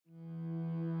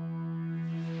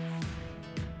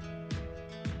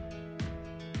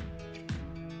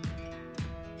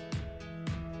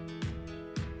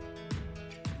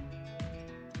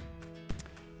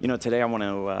Today I want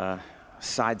to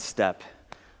sidestep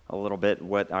a little bit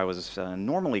what I was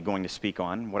normally going to speak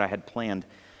on, what I had planned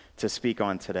to speak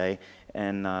on today,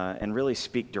 and really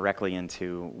speak directly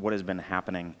into what has been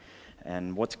happening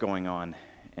and what's going on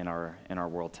in our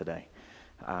world today.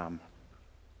 But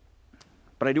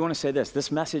I do want to say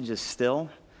this message is still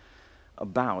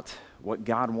about what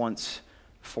God wants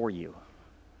for you,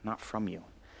 not from you.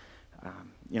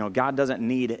 God doesn't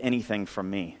need anything from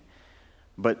me,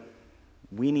 but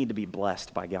we need to be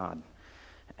blessed by God.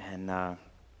 And I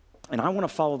want to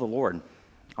follow the Lord.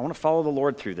 I want to follow the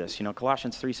Lord through this.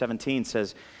 Colossians 3:17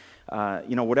 says,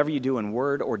 whatever you do in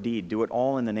word or deed, do it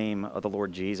all in the name of the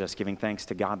Lord Jesus, giving thanks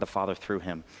to God the Father through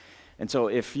him. And so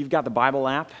if you've got the Bible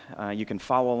app, you can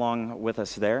follow along with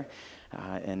us there.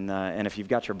 And if you've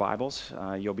got your Bibles,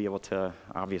 you'll be able to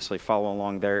obviously follow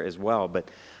along there as well.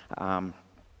 But,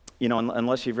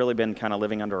 unless you've really been kind of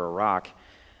living under a rock,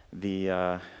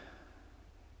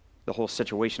 the whole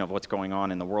situation of what's going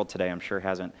on in the world today, I'm sure,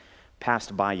 hasn't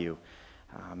passed by you.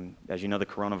 As you know, the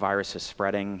coronavirus is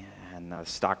spreading, and the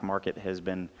stock market has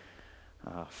been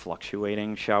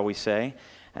fluctuating, shall we say,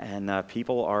 and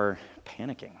people are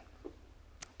panicking.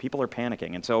 People are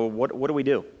panicking, and so what do we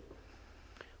do?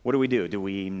 What do we do? Do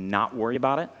we not worry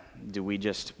about it? Do we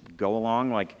just go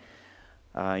along like,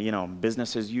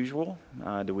 business as usual?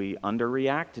 Do we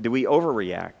underreact? Do we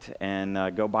overreact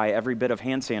and go buy every bit of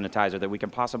hand sanitizer that we can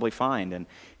possibly find and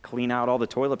clean out all the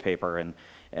toilet paper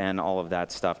and all of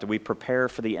that stuff? Do we prepare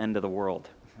for the end of the world?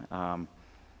 I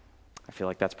feel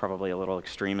like that's probably a little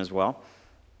extreme as well.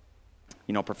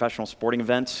 Professional sporting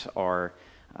events are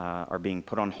being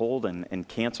put on hold and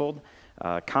canceled.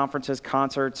 Conferences,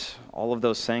 concerts, all of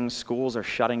those things. Schools are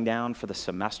shutting down for the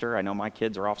semester. I know my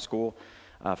kids are off school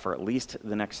for at least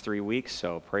the next 3 weeks,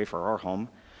 so pray for our home.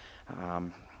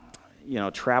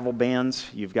 Travel bans,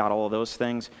 you've got all of those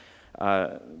things.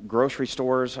 Grocery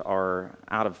stores are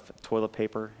out of toilet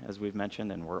paper, as we've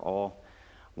mentioned, and we're all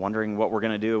wondering what we're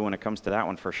going to do when it comes to that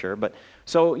one for sure. But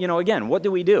so, again, what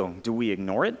do we do? Do we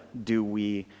ignore it? Do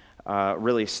we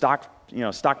really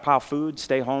stockpile food,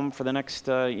 stay home for the next,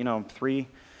 3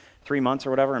 months or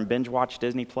whatever and binge watch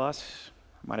Disney Plus?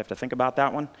 Might have to think about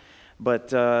that one.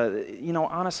 But,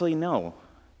 honestly, no.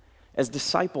 As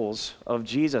disciples of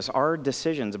Jesus, our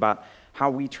decisions about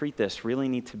how we treat this really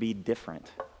need to be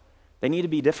different. They need to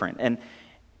be different. And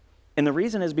the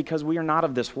reason is because we are not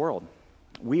of this world.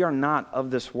 We are not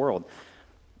of this world.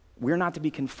 We are not to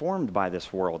be conformed by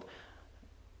this world.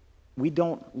 We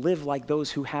don't live like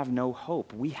those who have no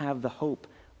hope. We have the hope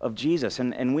of Jesus,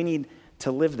 and we need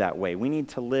to live that way. We need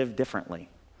to live differently.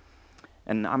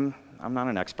 And I'm not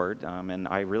an expert, and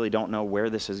I really don't know where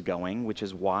this is going, which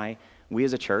is why we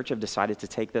as a church have decided to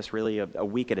take this really a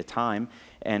week at a time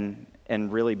and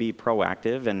really be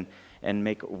proactive and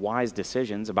make wise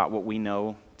decisions about what we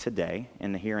know today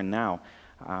in the here and now.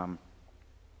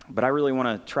 But I really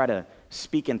want to try to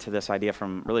speak into this idea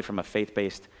from a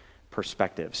faith-based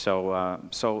perspective.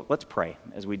 So let's pray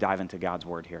as we dive into God's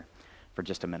word here for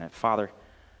just a minute. Father,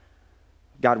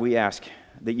 God, we ask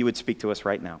that you would speak to us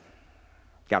right now.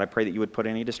 God, I pray that you would put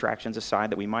any distractions aside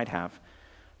that we might have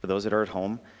for those that are at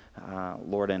home,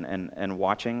 Lord, and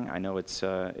watching. I know it's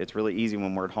really easy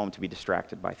when we're at home to be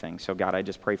distracted by things. So God, I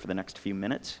just pray for the next few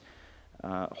minutes,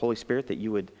 Holy Spirit, that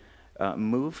you would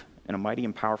move in a mighty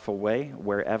and powerful way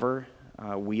wherever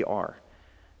we are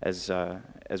as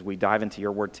we dive into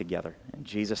your word together. In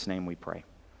Jesus' name we pray.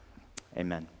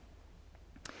 Amen.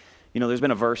 There's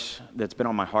been a verse that's been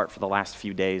on my heart for the last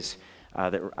few days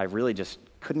that I really just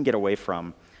couldn't get away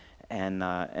from, and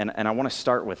I want to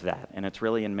start with that, and it's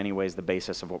really in many ways the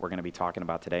basis of what we're going to be talking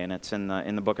about today, and it's in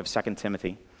the book of 2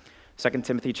 Timothy. 2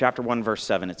 Timothy chapter 1, verse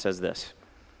 7, it says this: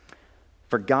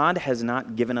 "For God has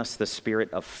not given us the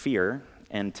spirit of fear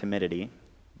and timidity,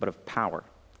 but of power,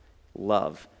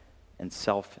 love, and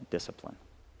self-discipline."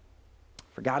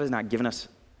 For God has not given us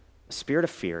a spirit of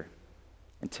fear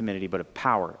and timidity, but of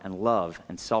power and love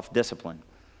and self-discipline.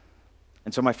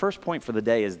 And so my first point for the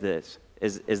day is this,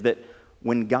 is that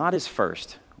when God is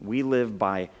first, we live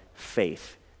by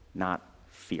faith, not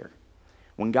fear.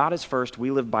 When God is first,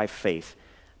 we live by faith,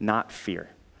 not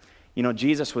fear.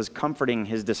 Jesus was comforting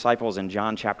his disciples in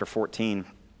John chapter 14.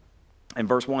 In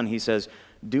verse 1, he says,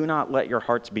 "Do not let your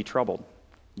hearts be troubled.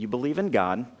 You believe in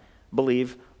God,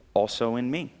 believe also in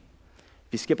me."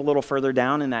 If you skip a little further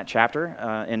down in that chapter,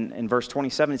 in verse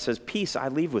 27, it says, "Peace I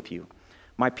leave with you.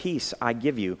 My peace I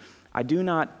give you. I do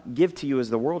not give to you as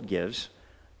the world gives.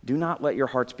 Do not let your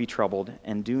hearts be troubled,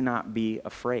 and do not be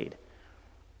afraid."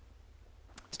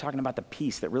 It's talking about the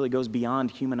peace that really goes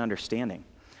beyond human understanding.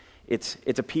 It's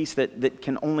a peace that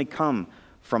can only come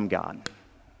from God.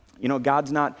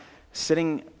 God's not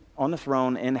sitting on the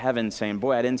throne in heaven saying,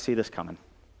 boy, I didn't see this coming.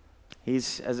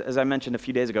 He's, as I mentioned a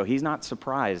few days ago, he's not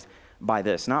surprised by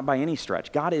this, not by any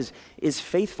stretch. God is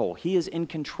faithful. He is in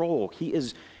control. He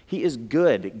is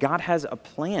good. God has a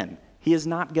plan. He is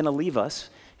not going to leave us.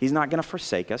 He's not going to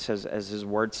forsake us, as his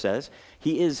word says.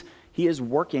 He is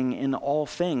working in all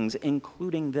things,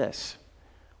 including this.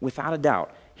 Without a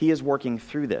doubt, he is working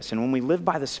through this. And when we live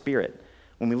by the Spirit,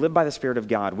 of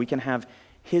God, we can have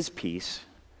his peace,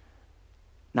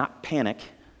 not panic,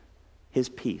 his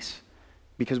peace,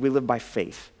 because we live by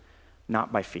faith,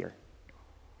 not by fear.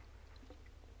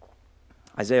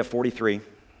 Isaiah 43,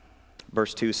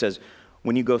 verse 2 says,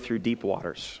 when you go through deep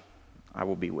waters, I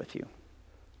will be with you.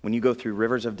 When you go through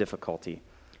rivers of difficulty,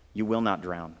 you will not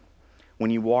drown. When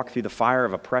you walk through the fire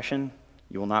of oppression,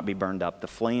 you will not be burned up. The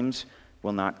flames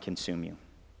will not consume you.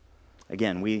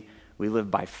 Again, we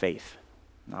live by faith,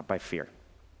 not by fear.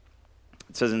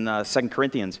 It says in 2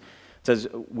 Corinthians, it says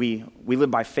we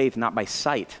live by faith, not by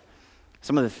sight.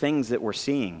 Some of the things that we're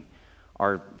seeing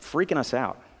are freaking us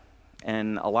out,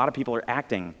 and a lot of people are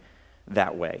acting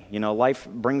that way. Life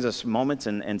brings us moments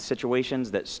and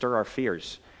situations that stir our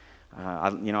fears. I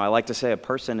like to say a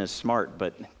person is smart,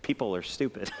 but people are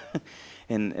stupid.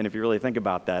 and if you really think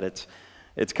about that,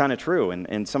 it's kind of true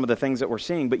in some of the things that we're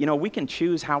seeing. But, we can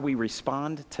choose how we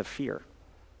respond to fear.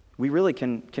 We really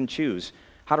can choose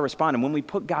how to respond. And when we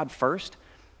put God first,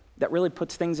 that really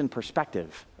puts things in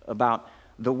perspective about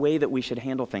the way that we should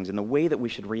handle things and the way that we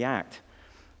should react.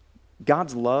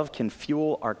 God's love can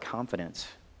fuel our confidence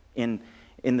in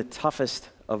the toughest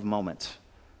of moments.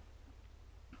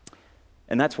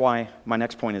 And that's why my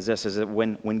next point is this, is that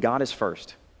when God is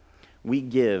first, we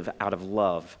give out of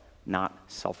love, not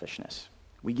selfishness.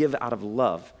 We give out of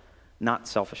love, not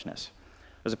selfishness.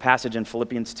 There's a passage in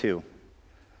Philippians 2.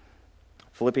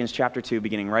 Philippians chapter 2,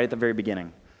 beginning right at the very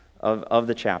beginning of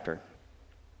the chapter.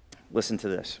 Listen to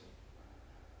this.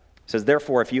 It says,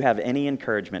 therefore, if you have any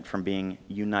encouragement from being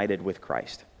united with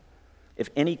Christ, if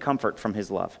any comfort from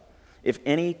his love, if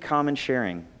any common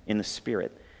sharing in the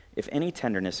Spirit, if any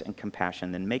tenderness and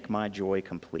compassion, then make my joy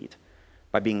complete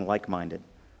by being like-minded,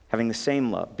 having the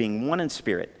same love, being one in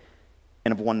spirit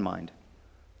and of one mind.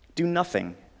 Do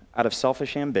nothing out of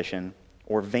selfish ambition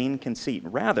or vain conceit.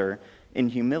 Rather, in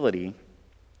humility,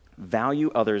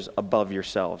 value others above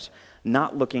yourselves,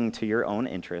 not looking to your own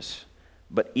interests,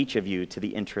 but each of you to the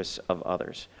interests of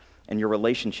others. And your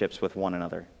relationships with one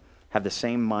another have the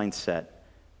same mindset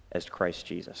as Christ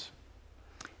Jesus.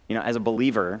 As a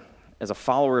believer, as a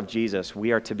follower of Jesus,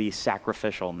 we are to be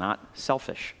sacrificial, not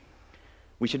selfish.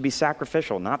 We should be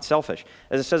sacrificial, not selfish.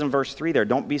 As it says in verse 3 there,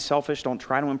 don't be selfish, don't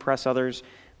try to impress others,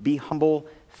 be humble,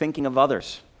 thinking of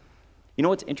others.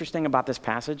 What's interesting about this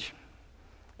passage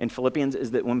in Philippians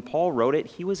is that when Paul wrote it,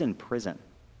 he was in prison.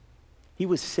 He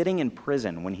was sitting in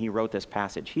prison when he wrote this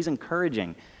passage. He's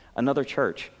encouraging another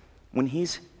church when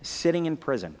he's sitting in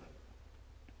prison.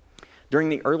 During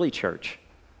the early church,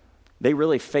 they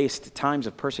really faced times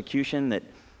of persecution that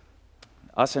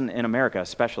us in America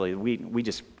especially, we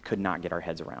just could not get our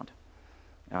heads around.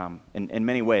 In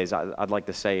many ways, I'd like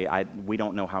to say we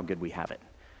don't know how good we have it,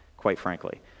 quite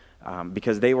frankly,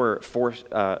 because they were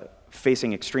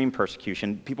facing extreme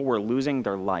persecution. People were losing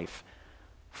their life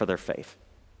for their faith.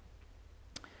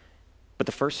 But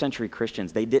the first century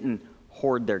Christians, they didn't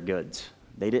hoard their goods.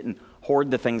 They didn't hoard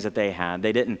the things that they had.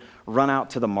 They didn't run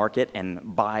out to the market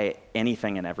and buy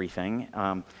anything and everything.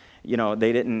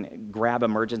 They didn't grab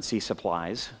emergency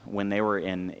supplies when they were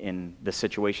in the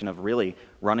situation of really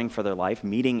running for their life,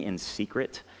 meeting in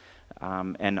secret,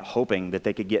 and hoping that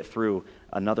they could get through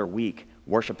another week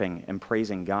worshiping and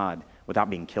praising God without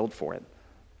being killed for it.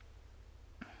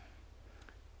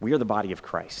 We are the body of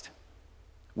Christ.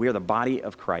 We are the body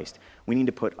of Christ. We need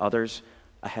to put others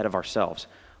ahead of ourselves.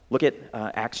 Look at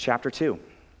Acts chapter 2,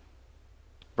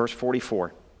 verse 44.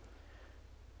 It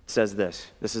says this.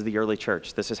 This is the early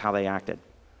church. This is how they acted.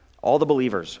 All the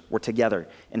believers were together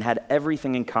and had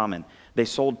everything in common. They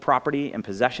sold property and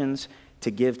possessions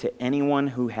to give to anyone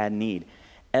who had need.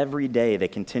 Every day they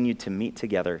continued to meet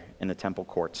together in the temple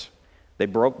courts. They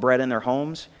broke bread in their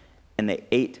homes, and they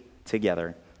ate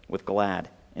together with glad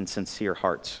and sincere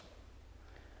hearts.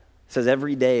 It says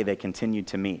every day they continued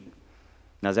to meet.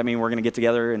 Now, does that mean we're going to get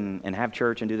together and have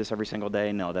church and do this every single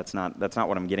day? No, that's not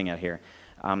what I'm getting at here.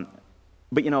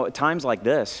 But at times like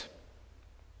this,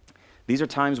 these are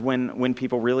times when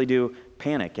people really do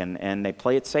panic and they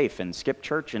play it safe and skip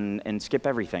church and skip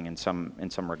everything in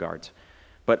some regards.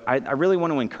 But I really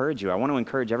want to encourage you. I want to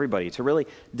encourage everybody to really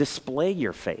display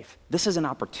your faith. This is an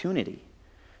opportunity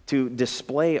to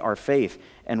display our faith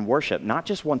and worship, not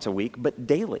just once a week, but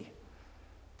daily.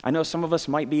 I know some of us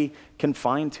might be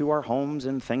confined to our homes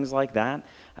and things like that,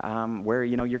 where,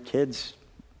 your kids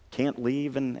can't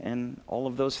leave and all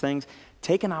of those things.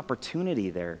 Take an opportunity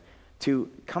there to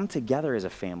come together as a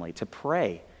family, to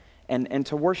pray and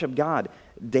to worship God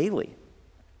daily.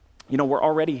 We're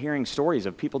already hearing stories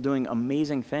of people doing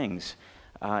amazing things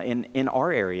in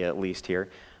our area, at least here,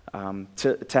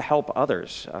 to help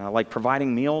others, like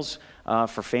providing meals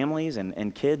for families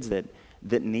and kids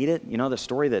that need it. The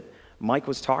story that Mike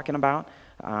was talking about.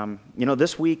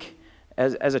 This week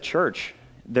as a church,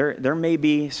 there may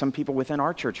be some people within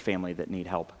our church family that need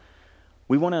help.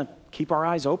 We want to keep our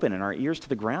eyes open and our ears to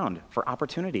the ground for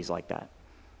opportunities like that.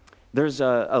 There's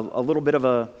a little bit of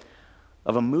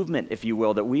a movement, if you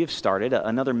will, that we have started,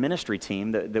 another ministry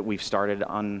team that we've started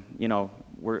on,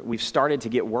 we've started to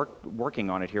get working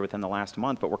on it here within the last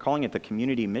month, but we're calling it the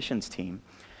Community Missions Team.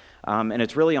 And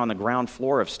it's really on the ground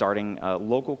floor of starting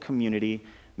local community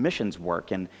missions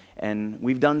work. And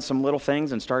we've done some little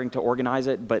things and starting to organize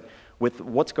it, but with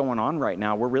what's going on right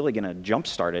now, we're really going to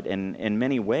jumpstart it in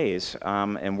many ways.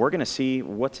 And we're going to see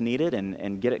what's needed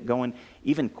and get it going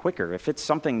even quicker. If it's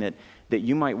something that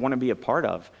you might want to be a part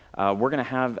of, we're going to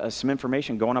have some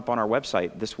information going up on our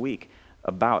website this week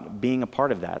about being a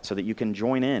part of that so that you can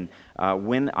join in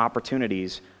when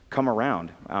opportunities come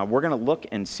around. We're going to look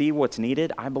and see what's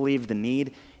needed. I believe the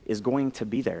need is going to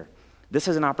be there. This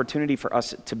is an opportunity for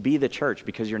us to be the church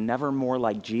because you're never more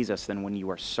like Jesus than when you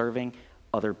are serving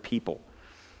other people.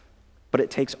 But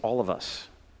it takes all of us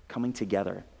coming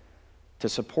together to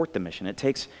support the mission. It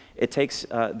takes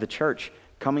the church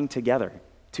coming together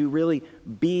to really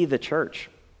be the church.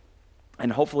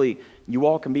 And hopefully you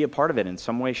all can be a part of it in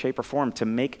some way, shape, or form to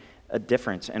make a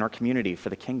difference in our community for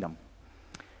the kingdom.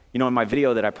 In my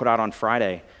video that I put out on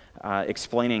Friday,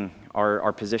 explaining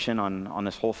our position on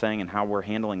this whole thing and how we're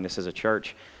handling this as a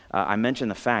church, I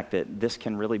mentioned the fact that this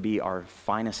can really be our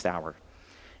finest hour.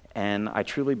 And I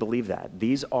truly believe that.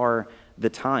 These are the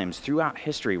times throughout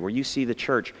history where you see the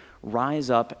church rise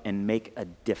up and make a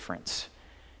difference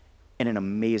in an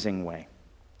amazing way.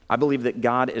 I believe that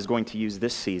God is going to use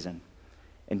this season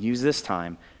and use this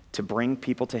time to bring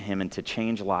people to Him and to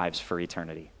change lives for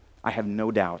eternity. I have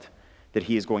no doubt that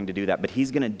He is going to do that, but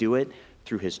He's going to do it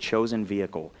through His chosen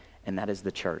vehicle, and that is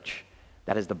the church.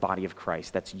 That is the body of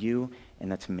Christ. That's you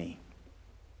and that's me.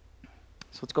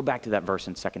 So let's go back to that verse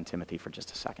in 2 Timothy for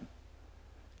just a second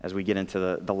as we get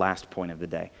into the last point of the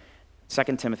day.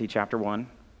 2 Timothy chapter 1,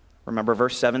 remember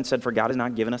verse 7 said, "For God has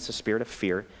not given us a spirit of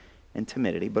fear and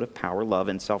timidity, but of power, love,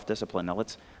 and self-discipline." Now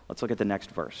let's look at the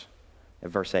next verse, at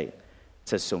verse 8. It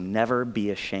says, "So never be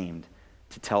ashamed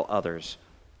to tell others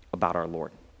about our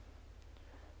Lord."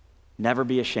 Never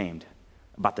be ashamed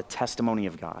about the testimony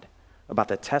of God, about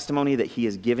the testimony that He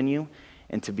has given you,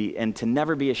 and to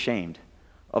never be ashamed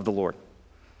of the Lord.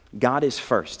 God is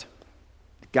first.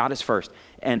 God is first.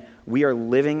 And we are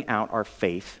living out our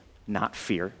faith, not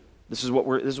fear. This is what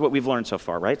we've learned so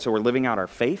far, right? So we're living out our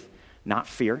faith, not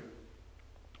fear.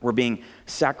 We're being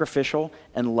sacrificial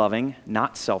and loving,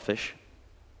 not selfish.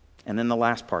 And then the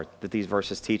last part that these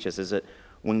verses teach us is that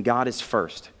when God is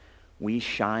first, we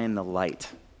shine the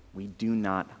light. We do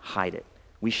not hide it.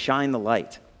 We shine the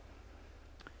light.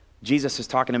 Jesus is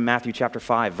talking in Matthew chapter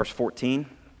 5, verse 14.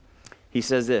 He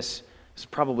says this. It's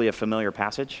probably a familiar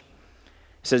passage.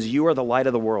 It says, "You are the light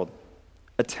of the world.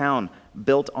 A town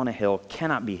built on a hill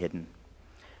cannot be hidden.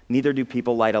 Neither do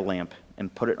people light a lamp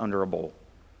and put it under a bowl.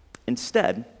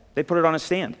 Instead, they put it on a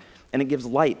stand, and it gives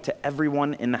light to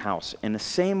everyone in the house. In the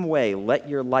same way, let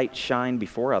your light shine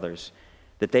before others,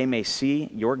 that they may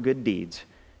see your good deeds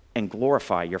and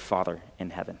glorify your Father in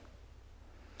heaven."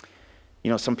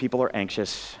 Some people are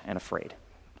anxious and afraid,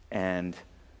 and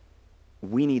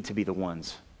we need to be the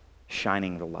ones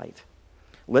shining the light.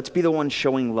 Let's be the ones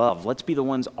showing love. Let's be the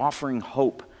ones offering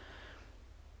hope.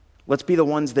 Let's be the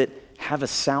ones that have a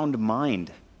sound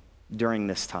mind during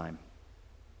this time.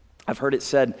 I've heard it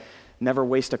said, never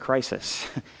waste a crisis.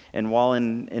 And while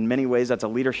in many ways that's a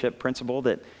leadership principle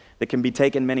that can be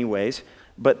taken many ways,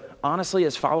 but honestly,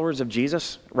 as followers of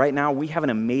Jesus, right now we have an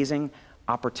amazing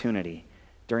opportunity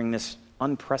during this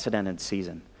unprecedented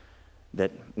season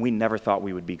that we never thought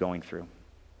we would be going through.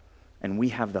 And we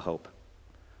have the hope.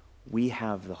 We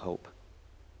have the hope.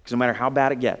 Because no matter how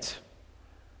bad it gets,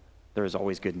 there is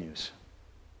always good news.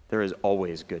 There is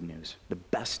always good news, the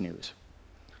best news.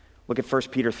 Look at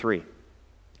 1 Peter 3.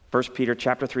 1 Peter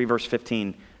chapter 3, verse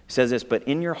 15 says this, "But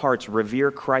in your hearts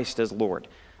revere Christ as Lord."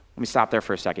 Let me stop there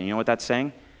for a second. You know what that's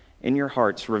saying? In your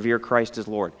hearts revere Christ as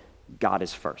Lord. God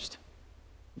is first.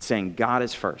 It's saying God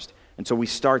is first. And so we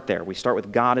start there. We start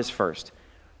with God is first.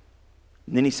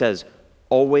 And then he says,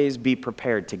 always be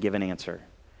prepared to give an answer.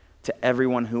 to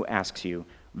everyone who asks you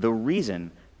the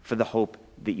reason for the hope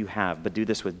that you have, but do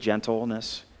this with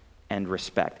gentleness and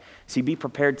respect. See, be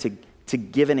prepared to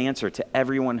give an answer to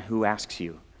everyone who asks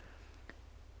you,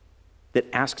 that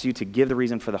asks you to give the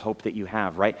reason for the hope that you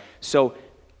have, right? So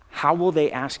how will they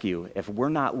ask you if we're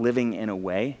not living in a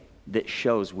way that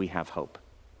shows we have hope?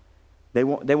 They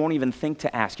won't even think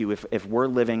to ask you if we're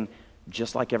living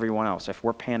just like everyone else, if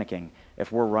we're panicking,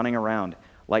 if we're running around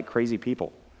like crazy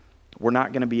people. We're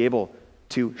not going to be able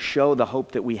to show the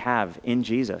hope that we have in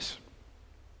Jesus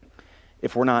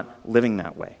if we're not living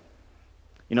that way.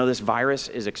 You know, this virus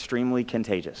is extremely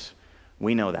contagious.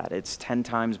 We know that. It's 10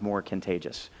 times more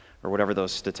contagious, or whatever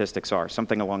those statistics are,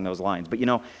 something along those lines. But you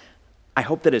know, I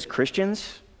hope that as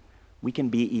Christians, we can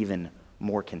be even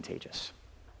more contagious.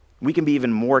 We can be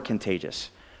even more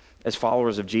contagious as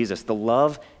followers of Jesus. The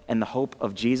love and the hope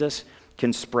of Jesus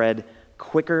can spread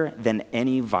quicker than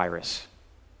any virus.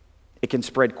 It can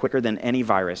spread quicker than any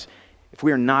virus. If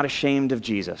we are not ashamed of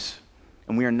Jesus,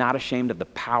 and we are not ashamed of the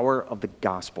power of the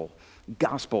gospel.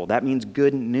 Gospel, that means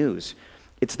good news.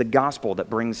 It's the gospel that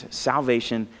brings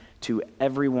salvation to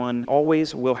everyone.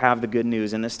 Always will have the good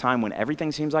news. In this time when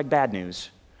everything seems like bad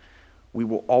news, we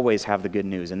will always have the good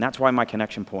news. And that's why my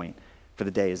connection point for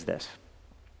the day is this.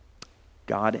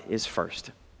 God is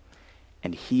first,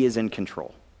 and he is in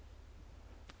control.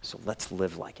 So let's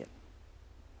live like it.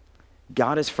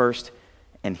 God is first,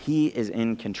 and he is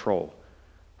in control.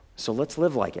 So let's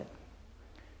live like it.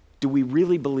 Do we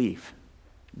really believe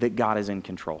that God is in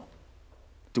control?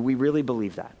 Do we really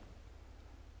believe that?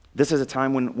 This is a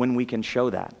time when we can show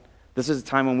that. This is a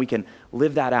time when we can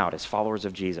live that out as followers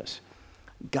of Jesus.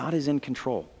 God is in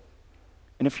control.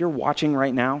 And if you're watching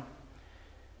right now,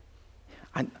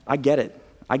 I get it.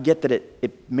 I get that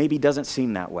it maybe doesn't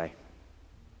seem that way.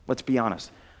 Let's be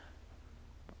honest.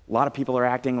 A lot of people are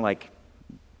acting like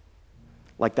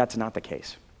that's not the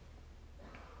case.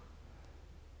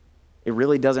 It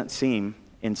really doesn't seem,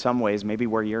 in some ways, maybe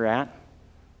where you're at,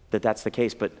 that that's the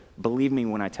case. But believe me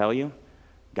when I tell you,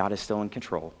 God is still in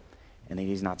control, and that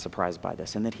he's not surprised by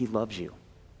this, and that he loves you.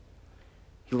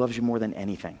 He loves you more than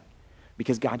anything,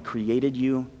 because God created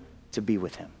you to be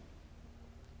with him.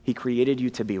 He created you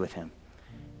to be with him.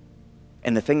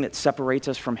 And the thing that separates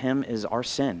us from him is our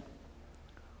sin.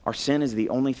 Our sin is the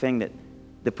only thing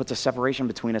that puts a separation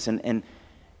between us, and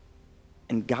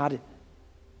God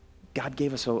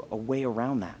gave us a way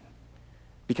around that,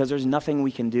 because there's nothing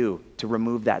we can do to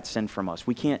remove that sin from us.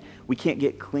 We can't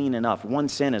get clean enough. One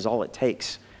sin is all it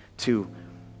takes to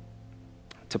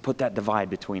put that divide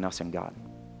between us and God.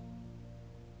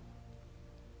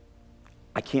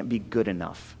 I can't be good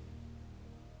enough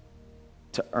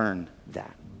to earn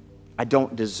that. I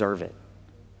don't deserve it.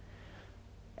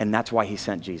 And that's why he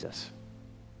sent Jesus.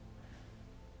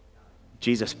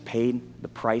 Jesus paid the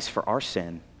price for our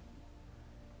sin.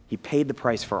 He paid the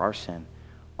price for our sin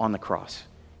on the cross.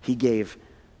 He gave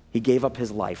up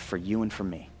his life for you and for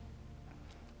me.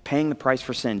 Paying the price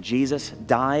for sin. Jesus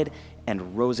died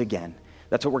and rose again.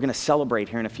 That's what we're going to celebrate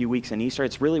here in a few weeks in Easter.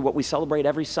 It's really what we celebrate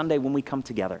every Sunday when we come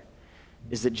together,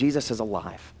 is that Jesus is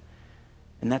alive.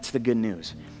 And that's the good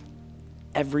news.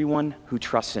 Everyone who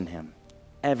trusts in him,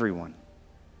 everyone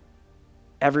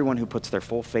who puts their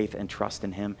full faith and trust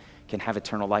in him can have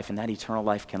eternal life, and that eternal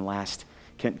life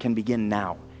can begin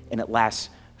now, and it lasts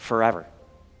forever.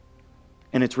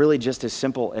 And it's really just as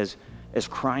simple as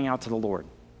crying out to the Lord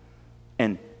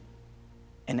and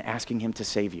asking him to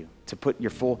save you, to put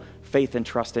your full faith and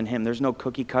trust in him. There's no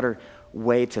cookie cutter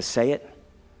way to say it.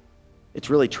 It's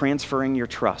really transferring your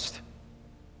trust.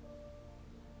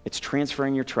 It's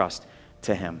transferring your trust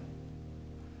to him.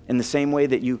 In the same way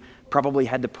that you probably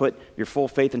had to put your full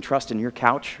faith and trust in your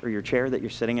couch or your chair that you're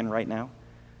sitting in right now,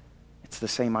 it's the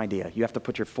same idea. You have to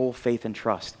put your full faith and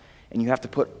trust, and you have to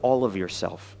put all of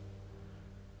yourself,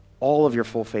 all of your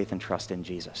full faith and trust in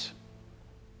Jesus,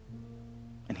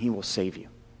 and he will save you.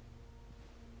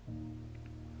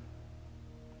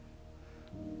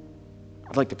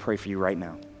 I'd like to pray for you right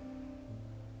now.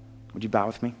 Would you bow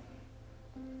with me?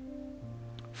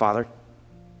 Father,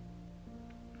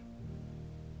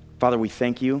 we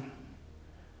thank you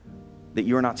that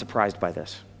you are not surprised by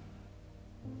this.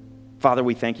 Father,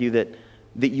 we thank you that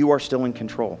you are still in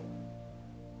control.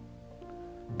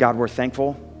 God, we're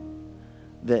thankful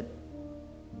that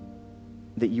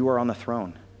you are on the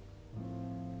throne.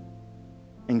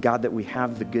 And God, that we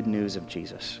have the good news of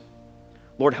Jesus.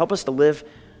 Lord, help us to live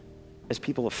as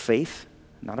people of faith,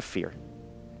 not of fear.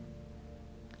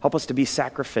 Help us to be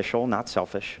sacrificial, not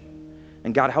selfish.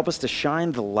 And God, help us to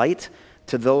shine the light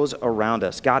to those around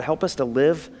us. God, help us to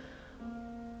live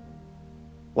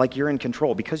like you're in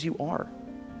control, because you are.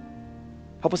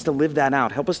 Help us to live that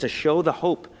out. Help us to show the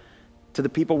hope to the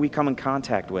people we come in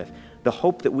contact with, the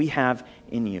hope that we have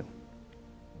in you.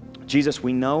 Jesus,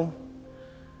 we know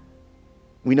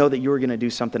that you are going to do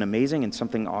something amazing and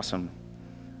something awesome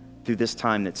through this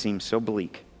time that seems so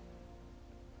bleak.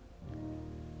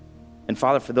 And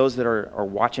Father, for those that are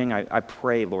watching, I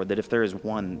pray, Lord, that if there is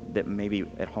one that may be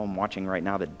at home watching right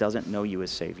now that doesn't know you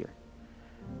as Savior,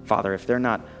 Father, if they're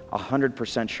not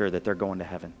 100% sure that they're going to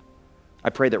heaven, I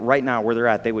pray that right now where they're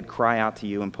at, they would cry out to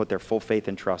you and put their full faith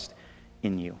and trust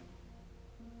in you.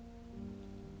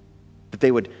 That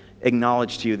they would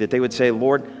acknowledge to you, that they would say,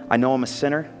 Lord, I know I'm a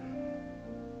sinner.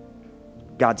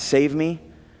 God, save me.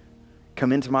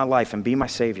 Come into my life and be my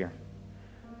Savior.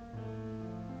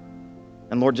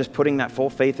 And Lord, just putting that full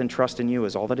faith and trust in you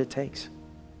is all that it takes.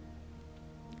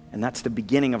 And that's the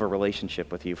beginning of a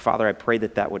relationship with you. Father, I pray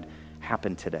that that would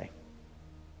happen today.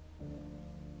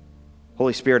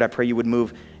 Holy Spirit, I pray you would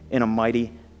move in a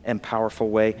mighty and powerful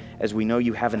way as we know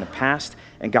you have in the past.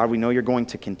 And God, we know you're going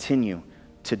to continue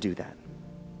to do that.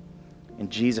 In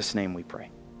Jesus' name we pray.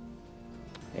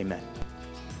 Amen.